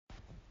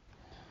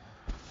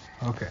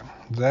Okay,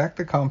 Zach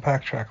the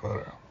compact track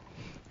loader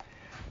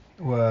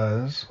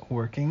was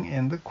working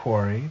in the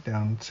quarry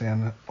down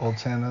Old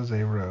San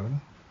Jose Road,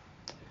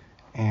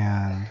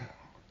 and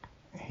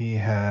he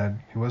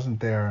wasn't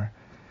there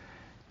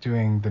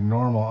doing the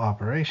normal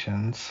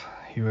operations.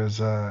 He was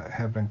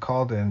had been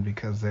called in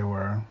because they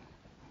were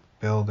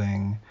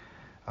building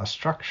a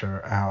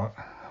structure out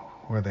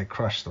where they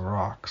crush the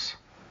rocks,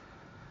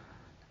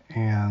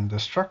 and the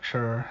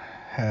structure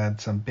had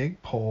some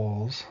big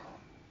poles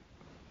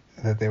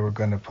that they were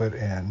going to put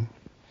in,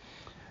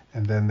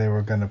 and then they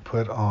were going to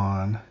put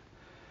on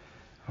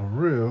a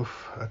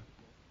roof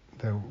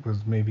that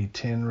was maybe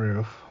tin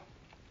roof,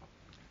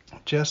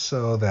 just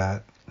so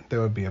that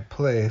there would be a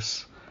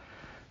place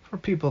for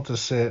people to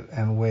sit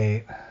and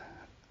wait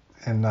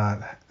and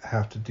not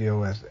have to deal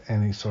with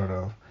any sort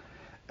of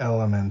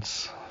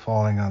elements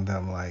falling on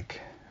them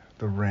like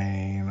the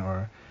rain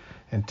or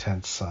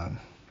intense sun.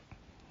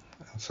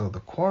 And so the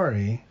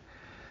quarry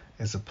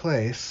is a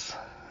place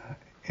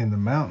in the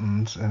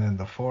mountains and in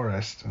the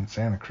forest in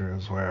Santa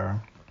Cruz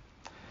where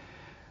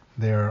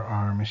there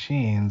are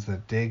machines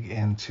that dig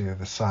into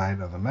the side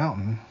of the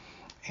mountain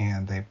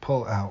and they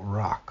pull out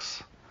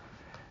rocks.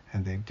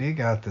 And they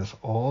dig out this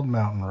old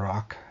mountain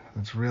rock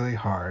that's really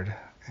hard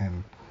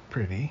and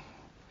pretty,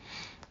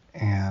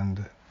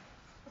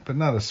 but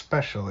not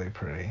especially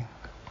pretty.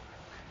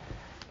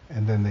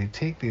 And then they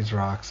take these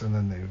rocks and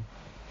then they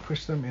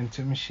push them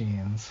into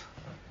machines,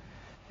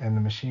 and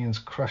the machines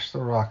crush the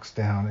rocks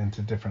down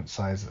into different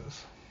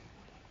sizes.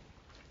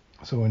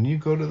 So when you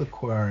go to the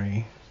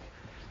quarry,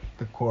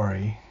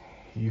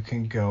 you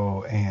can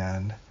go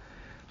and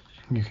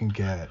you can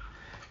get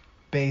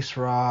base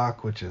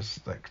rock, which is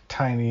like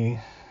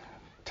tiny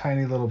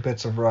little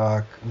bits of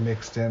rock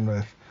mixed in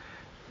with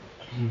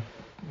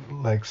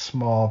like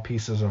small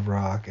pieces of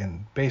rock.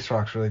 And base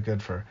rock's really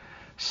good for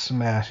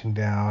smashing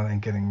down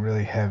and getting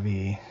really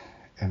heavy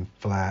and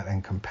flat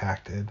and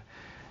compacted,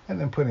 and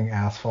then putting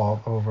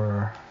asphalt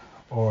over,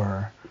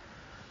 or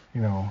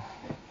your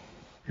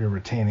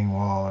retaining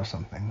wall or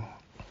something.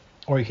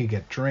 Or you could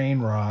get drain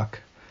rock,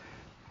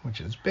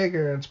 which is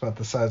bigger. It's about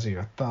the size of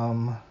your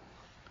thumb,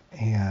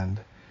 and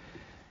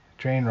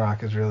drain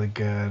rock is really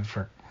good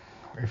for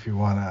if you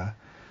want to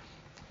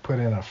put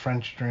in a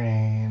French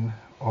drain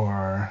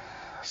or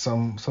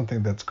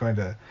something that's going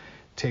to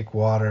take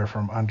water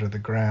from under the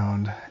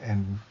ground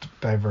and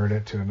divert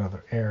it to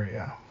another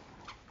area.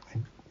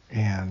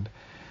 And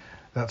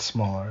that's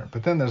smaller.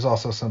 But then there's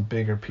also some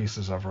bigger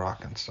pieces of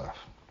rock and stuff.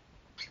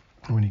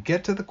 And when you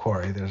get to the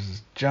quarry, there's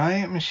this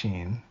giant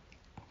machine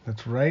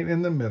that's right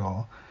in the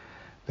middle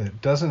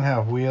that doesn't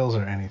have wheels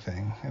or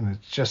anything, and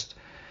it's just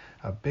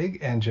a big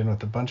engine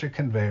with a bunch of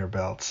conveyor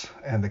belts,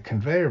 and the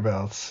conveyor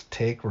belts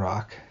take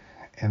rock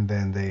and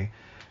then they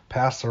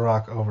pass the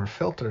rock over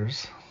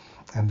filters,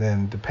 and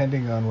then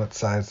depending on what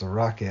size the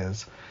rock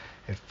is,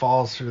 it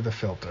falls through the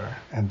filter,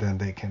 and then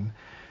they can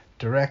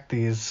direct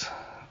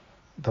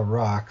the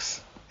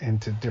rocks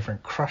into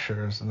different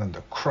crushers, and then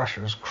the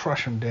crushers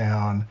crush them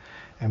down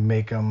and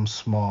make them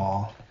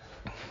small.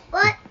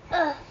 What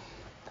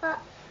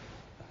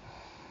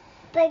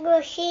big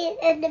machine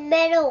in the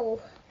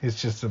middle?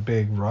 It's just a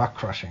big rock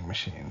crushing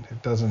machine.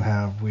 It doesn't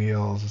have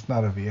wheels. It's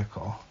not a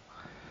vehicle.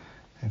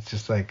 It's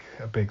just like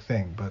a big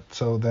thing. But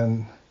so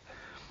then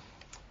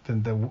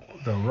the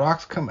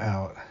rocks come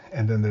out,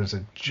 and then there's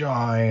a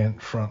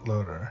giant front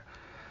loader,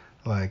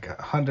 like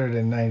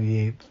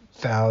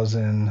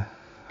 198,000.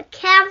 A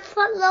cab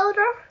front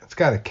loader? It's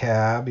got a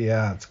cab,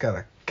 yeah. It's got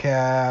a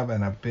cab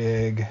and a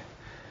big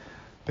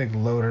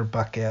loader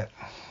bucket,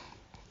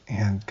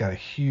 and got a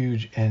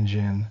huge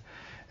engine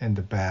in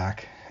the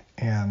back.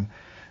 And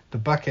the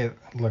bucket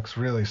looks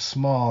really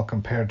small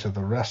compared to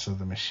the rest of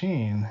the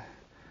machine,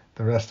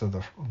 the rest of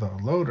the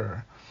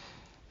loader,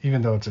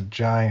 even though it's a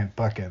giant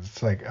bucket.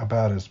 It's like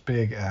about as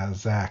big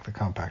as Zach, the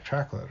compact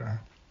track loader.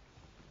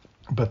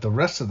 But the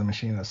rest of the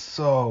machine is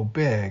so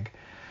big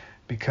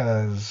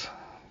because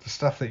the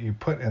stuff that you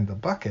put in the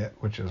bucket,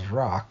 which is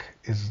rock,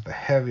 is the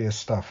heaviest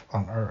stuff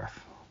on Earth,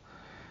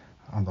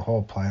 on the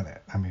whole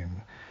planet. I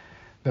mean,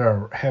 there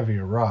are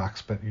heavier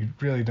rocks, but you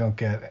really don't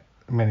get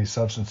many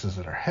substances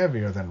that are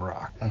heavier than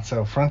rock. And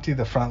so Fronty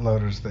the front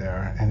loader's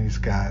there, and he's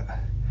got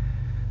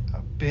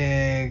a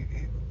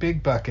big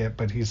bucket,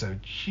 but he's a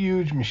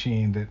huge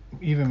machine that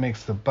even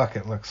makes the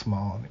bucket look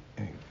small.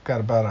 And he's got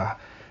about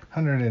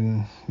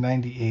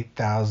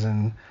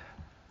 198,000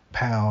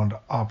 pound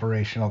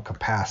operational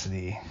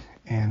capacity,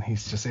 and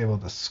he's just able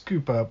to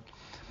scoop up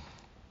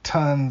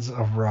tons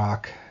of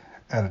rock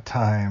at a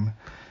time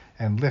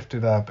and lift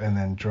it up and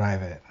then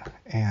drive it.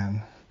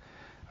 And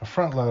a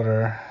front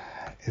loader,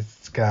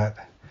 it's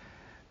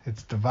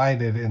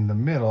divided in the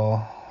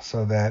middle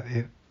so that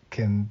it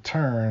can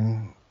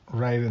turn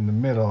right in the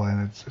middle,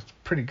 and it's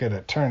pretty good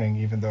at turning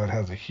even though it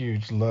has a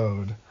huge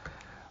load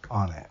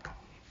on it.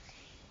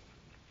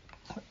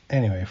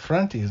 Anyway,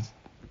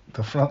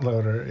 the front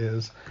loader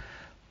is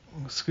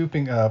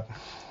scooping up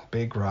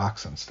big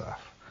rocks and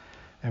stuff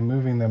and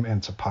moving them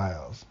into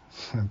piles.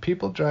 And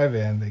people drive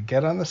in, they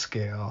get on the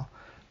scale,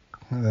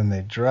 And then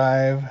they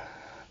drive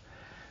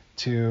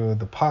to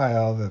the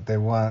pile that they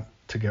want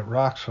to get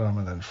rocks from,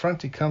 and then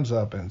Fronty comes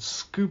up and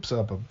scoops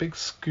up a big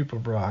scoop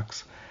of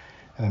rocks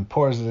and then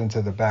pours it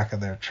into the back of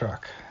their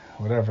truck,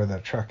 whatever their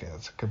truck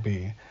is. It could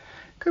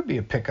be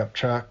a pickup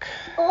truck,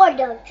 Or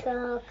dump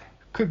truck.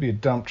 could be a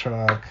dump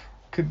truck,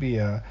 could be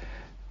a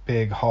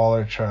big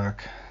hauler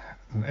truck.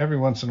 And every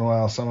once in a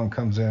while someone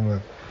comes in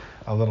with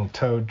a little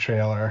towed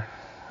trailer,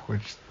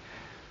 which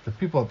the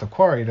people at the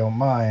quarry don't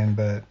mind,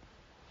 but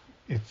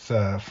it's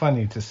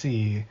funny to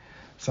see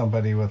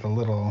somebody with a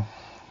little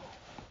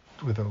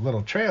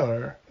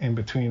trailer in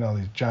between all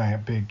these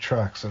giant big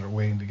trucks that are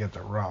waiting to get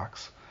their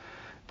rocks.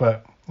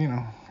 But,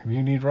 if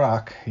you need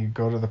rock, you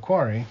go to the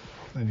quarry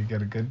and you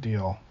get a good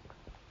deal.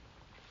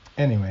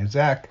 Anyway,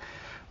 Zach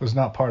was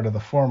not part of the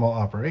formal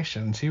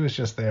operations. He was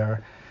just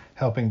there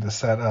helping to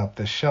set up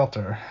this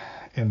shelter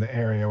in the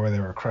area where they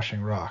were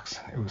crushing rocks.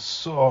 It was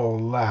so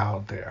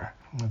loud there.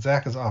 And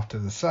Zach is off to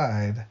the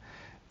side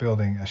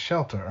building a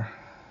shelter,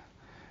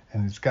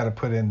 and he's got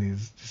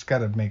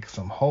to make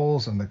some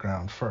holes in the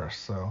ground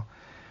first. So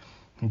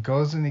he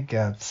goes and he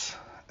gets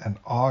an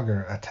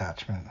auger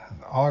attachment.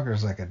 An auger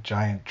is like a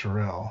giant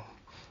drill.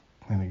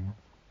 And he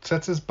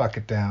sets his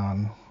bucket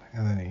down,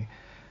 and then he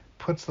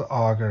puts the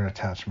auger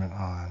attachment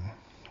on,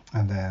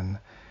 and then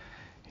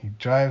he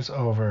drives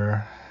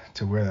over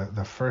to where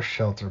the first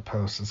shelter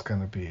post is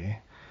going to be,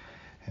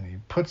 and he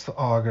puts the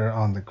auger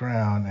on the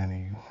ground, and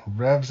he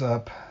revs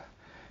up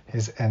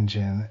his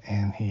engine,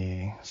 and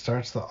he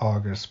starts the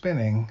auger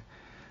spinning.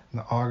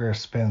 And the auger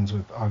spins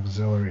with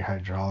auxiliary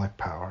hydraulic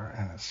power,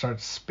 and it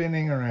starts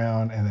spinning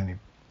around, and then he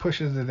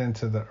pushes it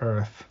into the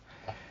earth,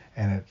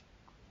 and it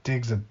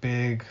digs a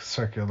big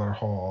circular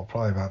hole,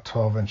 probably about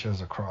 12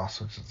 inches across,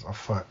 which is a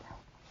foot.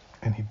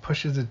 And he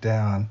pushes it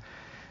down,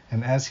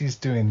 and as he's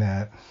doing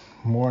that,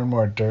 more and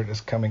more dirt is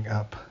coming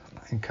up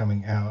and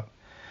coming out.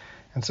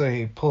 And so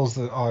he pulls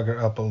the auger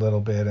up a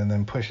little bit and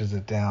then pushes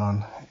it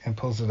down, and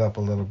pulls it up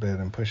a little bit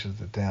and pushes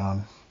it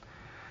down.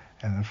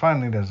 And then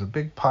finally there's a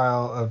big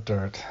pile of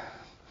dirt,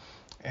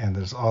 and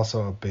there's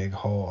also a big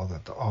hole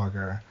that the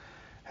auger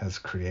has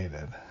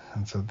created.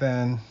 And so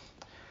then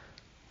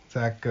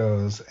Zach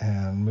goes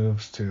and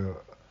moves to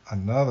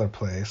another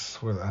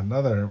place where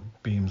another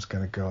beam's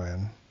going to go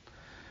in,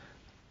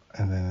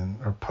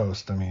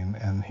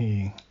 and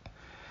he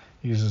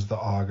uses the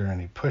auger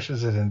and he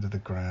pushes it into the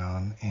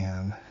ground,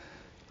 and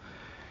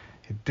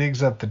it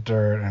digs up the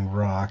dirt and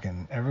rock,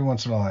 and every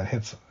once in a while it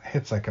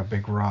hits like a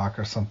big rock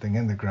or something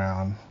in the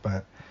ground,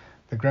 but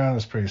the ground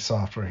is pretty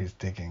soft where he's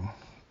digging,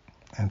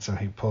 and so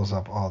he pulls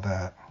up all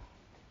that.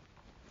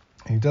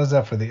 He does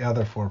that for the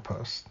other 4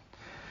 posts.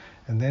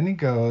 And then he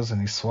goes and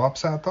he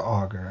swaps out the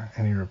auger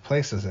and he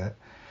replaces it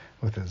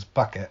with his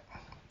bucket.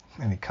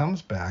 And he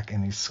comes back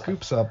and he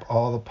scoops up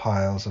all the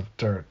piles of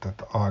dirt that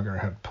the auger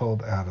had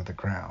pulled out of the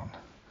ground.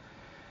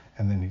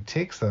 And then he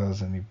takes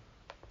those and he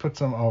puts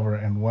them over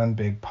in one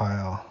big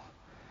pile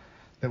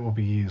that will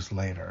be used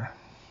later.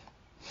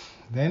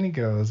 Then he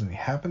goes and he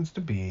happens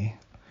to be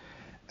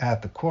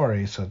at the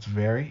quarry, so it's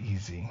very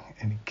easy.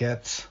 And he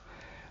gets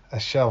a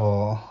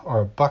shovel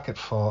or a bucket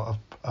full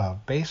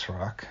of base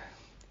rock,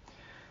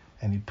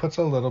 and he puts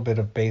a little bit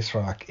of base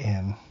rock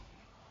in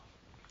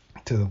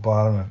to the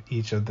bottom of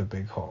each of the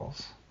big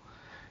holes.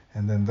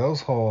 And then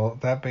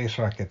that base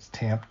rock gets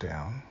tamped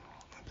down.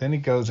 Then he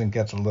goes and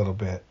gets a little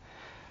bit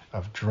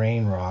of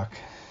drain rock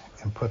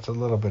and puts a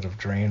little bit of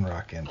drain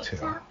rock in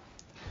too.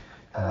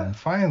 And then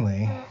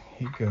finally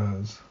he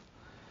goes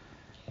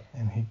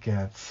and he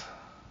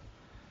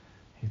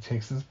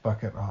takes his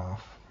bucket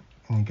off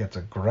and he gets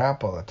a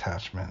grapple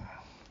attachment.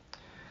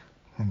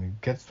 And he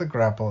gets the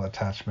grapple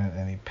attachment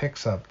and he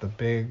picks up the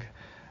big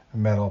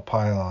metal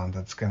pylon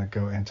that's going to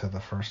go into the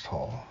first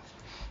hole.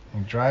 He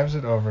drives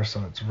it over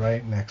so it's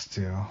right next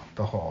to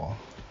the hole.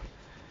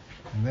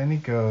 And then he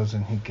goes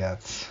and he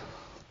gets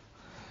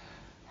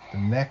the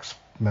next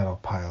metal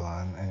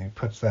pylon and he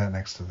puts that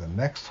next to the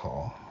next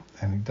hole.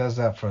 And he does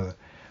that for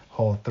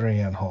hole 3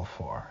 and hole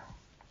 4.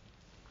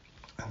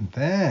 And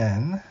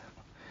then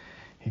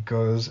he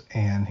goes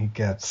and he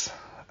gets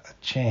a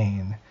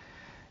chain,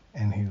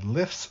 and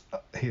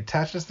he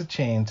attaches the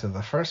chain to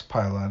the first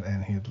pylon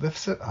and he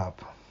lifts it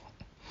up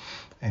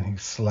and he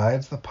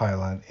slides the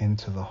pylon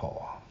into the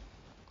hole.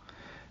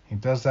 He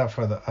does that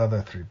for the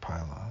other 3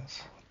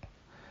 pylons.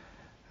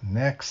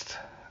 Next,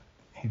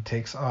 he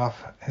takes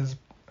off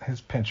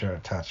his pincher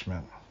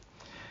attachment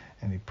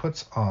and he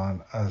puts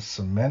on a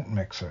cement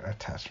mixer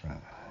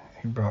attachment.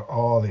 He brought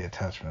all the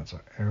attachments.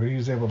 He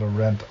was able to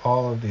rent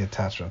all of the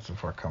attachments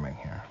before coming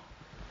here.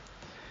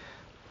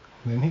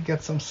 Then he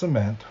gets some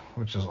cement,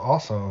 which is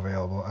also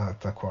available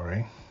at the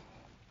quarry.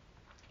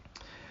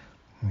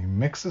 And he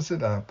mixes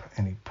it up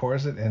and he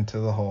pours it into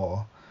the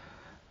hole,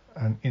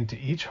 and into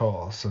each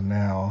hole. So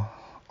now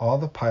all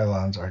the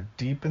pylons are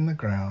deep in the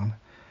ground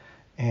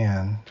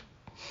and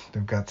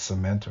they've got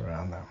cement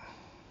around them.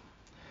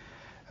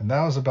 And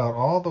that was about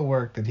all the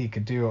work that he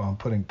could do on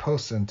putting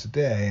posts in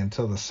today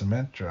until the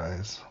cement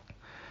dries.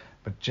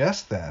 But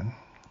just then,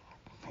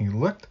 he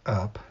looked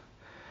up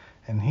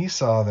And he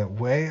saw that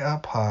way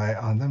up high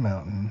on the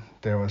mountain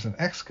there was an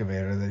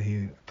excavator that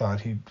he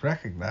thought he'd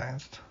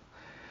recognized.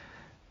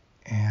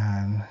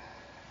 And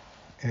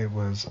it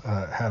was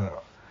had an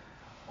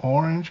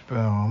orange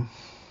boom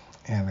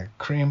and a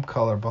cream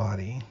color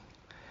body.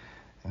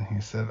 And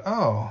he said,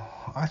 "Oh,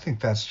 I think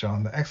that's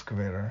John the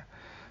excavator."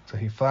 So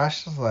he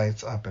flashed his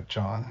lights up at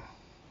John.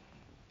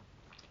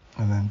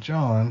 And then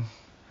John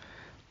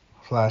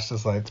flashed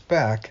his lights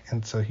back,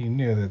 and so he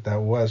knew that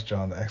that was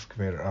John the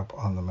excavator up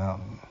on the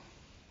mountain.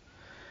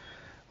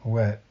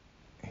 What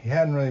he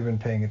hadn't really been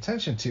paying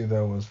attention to,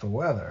 though, was the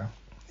weather.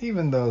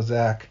 Even though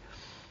Zach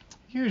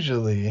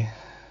usually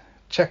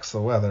checks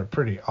the weather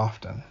pretty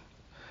often,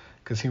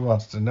 because he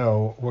wants to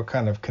know what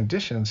kind of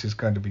conditions he's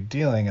going to be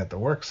dealing at the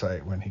work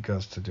site when he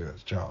goes to do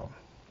his job.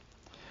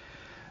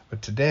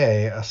 But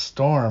today, a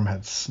storm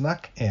had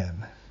snuck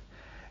in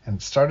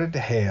and started to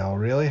hail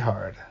really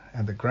hard,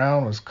 and the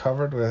ground was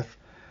covered with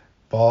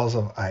balls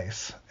of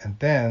ice, and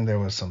then there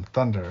was some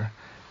thunder,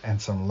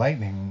 and some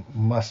lightning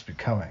must be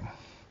coming.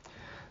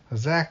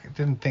 Zach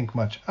didn't think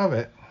much of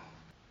it.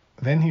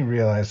 Then he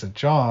realized that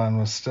John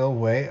was still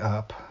way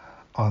up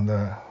on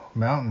the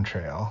mountain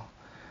trail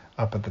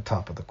up at the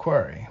top of the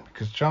quarry,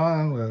 because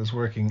John was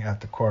working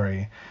at the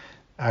quarry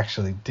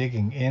actually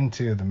digging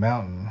into the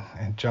mountain,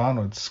 and John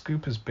would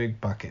scoop his big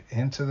bucket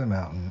into the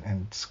mountain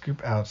and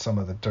scoop out some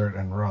of the dirt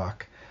and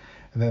rock,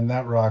 and then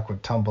that rock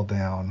would tumble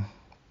down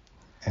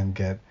and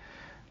get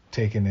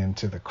taken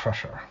into the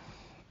crusher.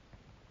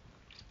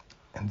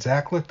 And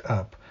Zach looked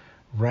up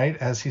right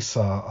as he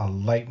saw a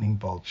lightning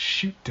bolt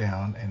shoot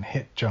down and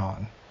hit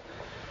John,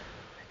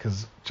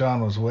 because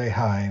John was way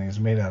high and he's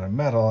made out of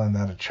metal, and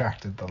that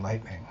attracted the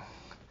lightning.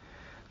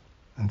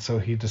 And so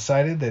he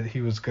decided that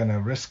he was going to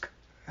risk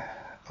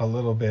a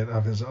little bit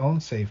of his own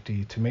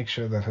safety to make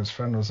sure that his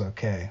friend was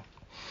okay.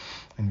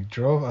 And he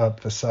drove up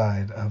the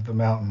side of the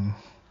mountain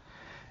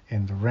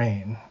in the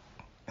rain.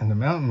 And the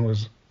mountain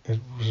it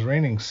was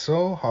raining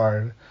so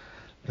hard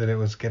that it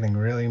was getting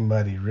really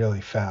muddy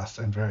really fast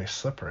and very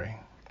slippery.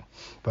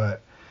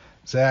 But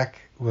Zach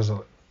was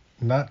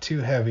not too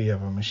heavy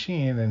of a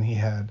machine, and he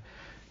had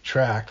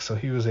track, so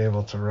he was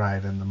able to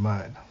ride in the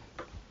mud.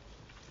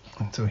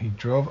 And so he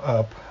drove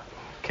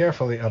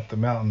carefully up the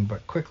mountain,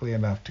 but quickly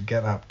enough to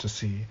get up to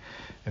see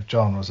if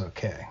John was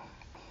okay.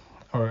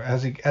 Or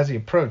as he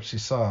approached, he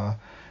saw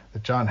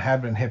that John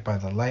had been hit by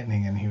the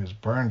lightning and he was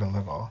burned a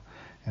little,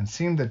 and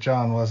seemed that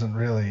John wasn't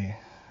really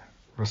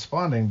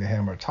responding to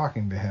him or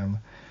talking to him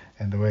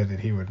in the way that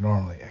he would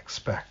normally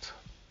expect.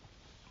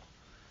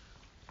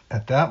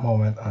 At that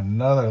moment,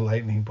 another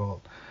lightning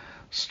bolt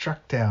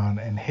struck down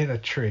and hit a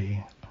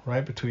tree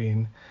right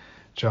between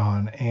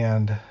John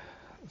and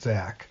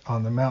Zach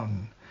on the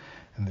mountain.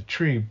 And the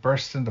tree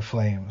burst into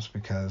flames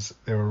because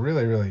they were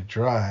really, really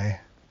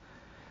dry,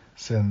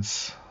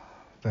 since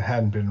there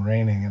hadn't been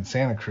raining in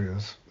Santa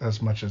Cruz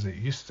as much as it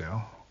used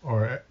to.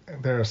 Or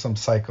there are some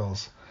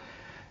cycles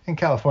in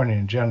California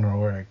in general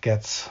where it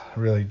gets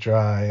really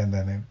dry and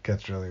then it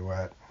gets really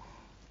wet.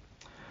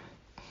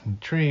 And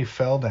the tree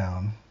fell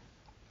down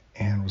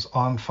and was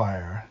on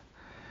fire,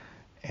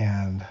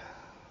 and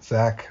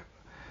Zach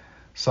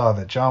saw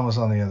that John was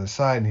on the other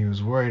side, and he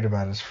was worried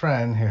about his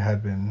friend who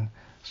had been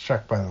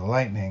struck by the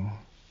lightning,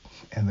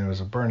 and there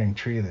was a burning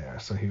tree there.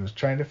 So he was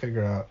trying to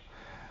figure out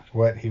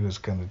what he was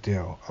going to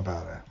do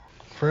about it.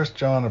 First,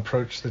 John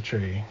approached the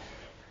tree,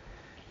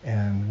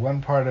 and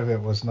one part of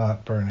it was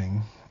not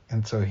burning,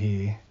 and so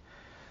he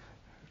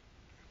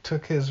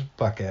took his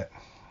bucket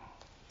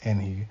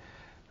and he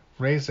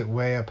raised it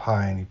way up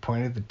high, and he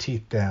pointed the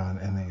teeth down,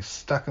 and he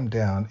stuck them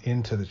down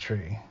into the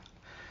tree.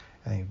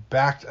 And he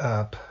backed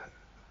up,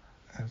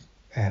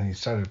 and he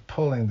started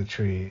pulling the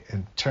tree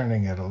and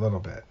turning it a little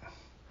bit.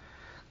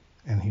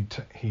 And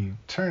he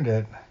turned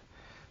it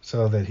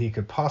so that he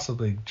could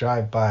possibly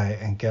drive by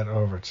and get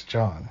over to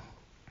John.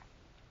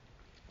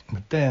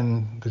 But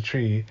then the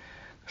tree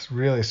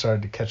really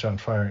started to catch on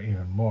fire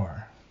even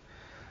more.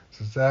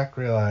 So Zach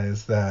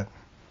realized that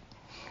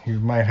he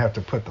might have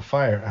to put the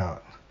fire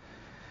out.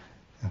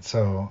 And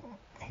so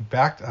he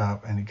backed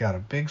up and he got a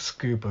big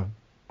scoop of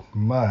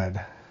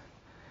mud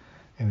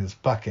in his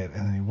bucket,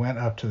 and then he went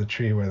up to the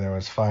tree where there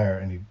was fire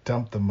and he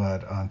dumped the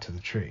mud onto the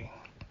tree.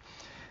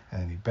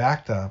 And he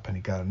backed up and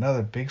he got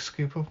another big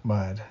scoop of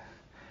mud,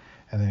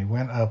 and then he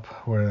went up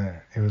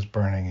where it was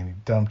burning and he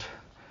dumped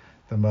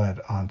the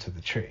mud onto the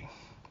tree.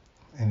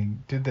 And he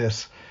did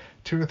this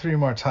 2 or 3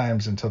 more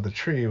times until the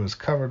tree was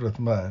covered with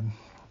mud.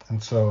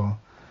 And so,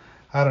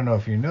 I don't know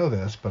if you know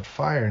this, but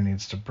fire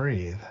needs to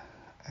breathe.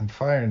 And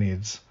fire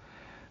needs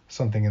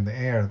something in the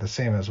air the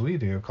same as we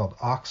do, called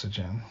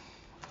oxygen.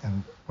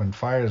 And when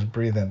fires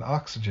breathe in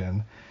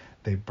oxygen,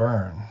 they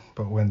burn.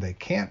 But when they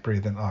can't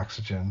breathe in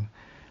oxygen,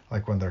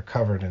 like when they're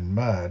covered in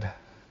mud,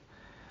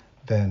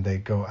 then they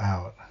go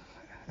out.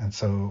 And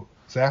so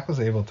Zach was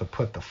able to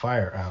put the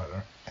fire out,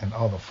 and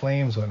all the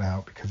flames went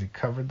out because he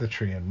covered the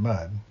tree in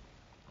mud.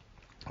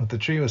 But the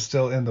tree was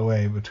still in the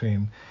way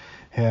between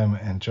him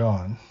and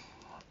John.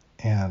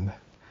 And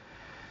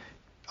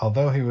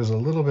although he was a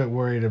little bit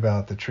worried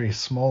about the tree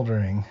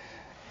smoldering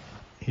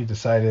he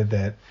decided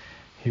that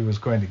he was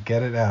going to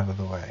get it out of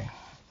the way.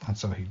 And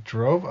so he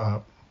drove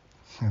up,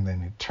 and then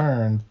he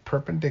turned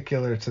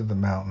perpendicular to the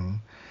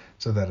mountain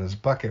so that his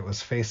bucket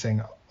was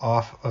facing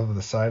off of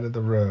the side of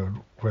the road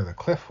where the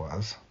cliff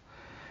was.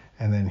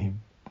 And then he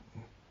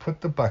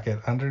put the bucket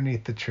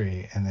underneath the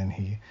tree, and then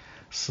he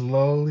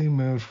slowly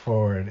moved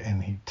forward,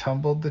 and he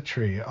tumbled the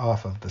tree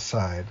off of the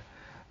side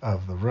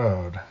of the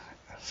road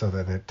so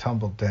that it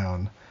tumbled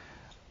down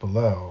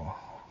below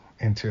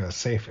into a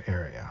safe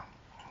area.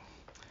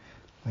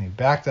 And he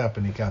backed up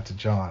and he got to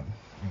John.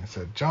 And he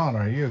said, "John,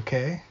 are you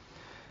okay?"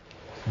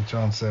 And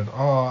John said,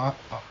 "Oh,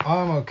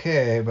 I'm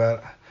okay,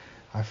 but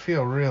I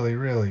feel really,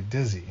 really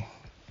dizzy."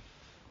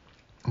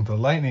 The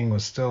lightning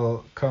was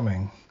still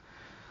coming.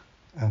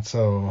 And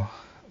so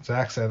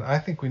Zach said, "I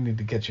think we need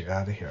to get you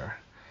out of here."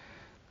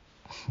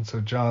 And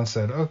so John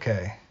said,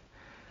 "Okay."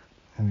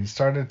 And he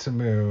started to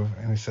move,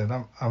 and he said,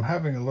 I'm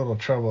having a little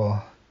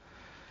trouble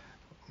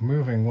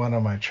moving one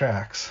of my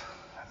tracks."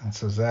 And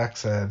so Zach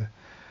said,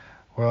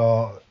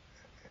 "Well,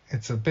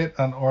 it's a bit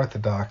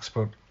unorthodox,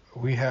 but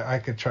I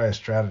could try a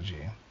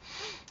strategy."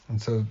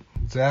 And so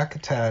Zach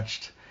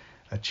attached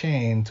a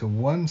chain to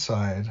one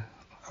side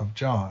of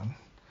John,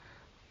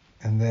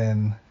 and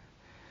then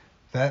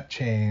that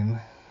chain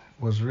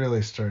was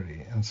really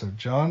sturdy. And so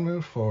John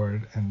moved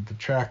forward, and the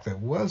track that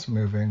was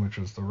moving, which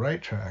was the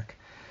right track,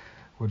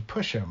 would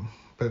push him.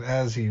 But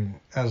as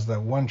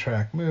that one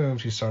track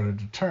moved, he started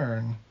to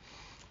turn,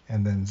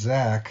 and then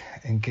Zach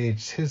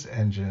engaged his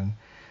engine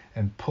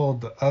and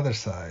pulled the other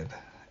side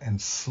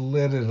and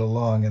slid it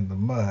along in the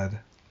mud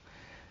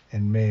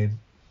and made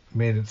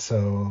it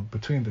so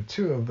between the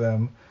two of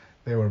them,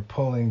 they were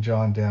pulling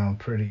John down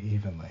pretty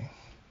evenly.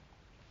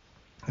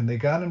 And they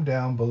got him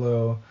down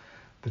below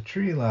the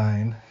tree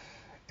line,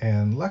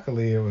 and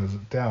luckily it was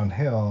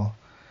downhill,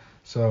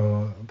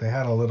 so they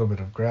had a little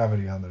bit of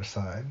gravity on their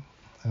side.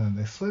 And then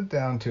they slid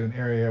down to an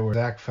area where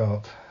Zach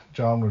felt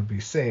John would be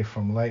safe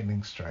from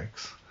lightning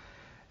strikes.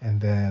 And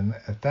then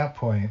at that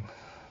point,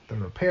 the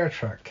repair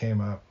truck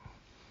came up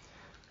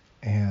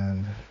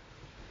and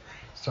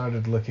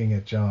started looking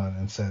at John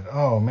and said,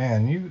 "Oh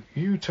man,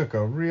 you took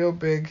a real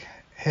big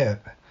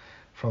hit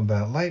from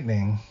that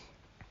lightning,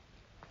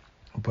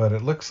 but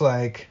it looks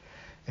like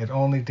it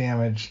only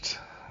damaged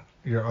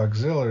your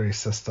auxiliary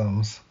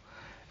systems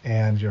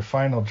and your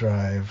final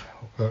drive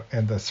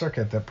and the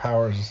circuit that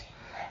powers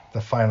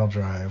the final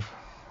drive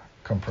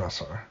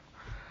compressor."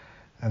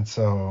 And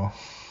so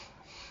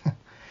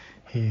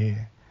he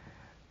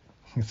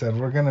said,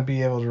 "We're going to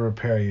be able to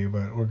repair you,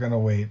 but we're going to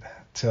wait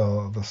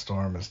till the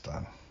storm is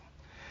done."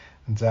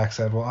 And Zach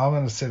said, "Well, I'm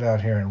going to sit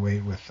out here and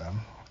wait with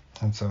them."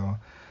 And so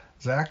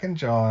Zach and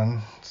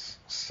John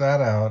sat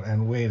out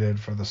and waited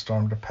for the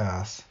storm to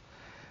pass.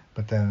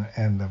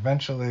 And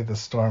eventually the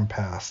storm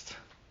passed.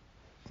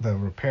 The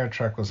repair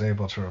truck was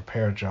able to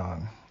repair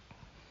John.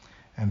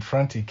 And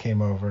Fronty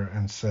came over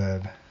and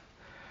said,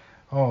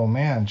 "Oh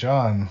man,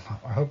 John,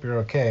 I hope you're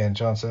okay." And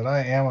John said, "I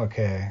am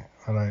okay,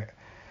 but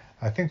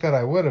I think that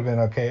I would have been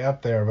okay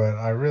up there, but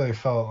I really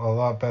felt a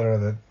lot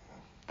better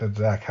that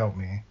Zach helped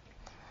me."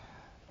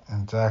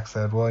 And Zach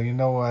said, "Well, you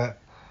know what?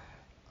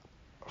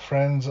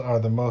 Friends are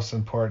the most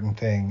important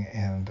thing,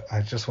 and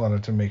I just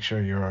wanted to make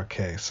sure you're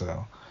okay,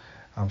 so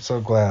I'm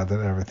so glad that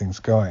everything's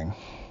going."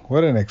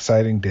 What an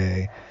exciting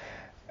day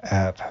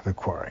at the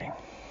quarry.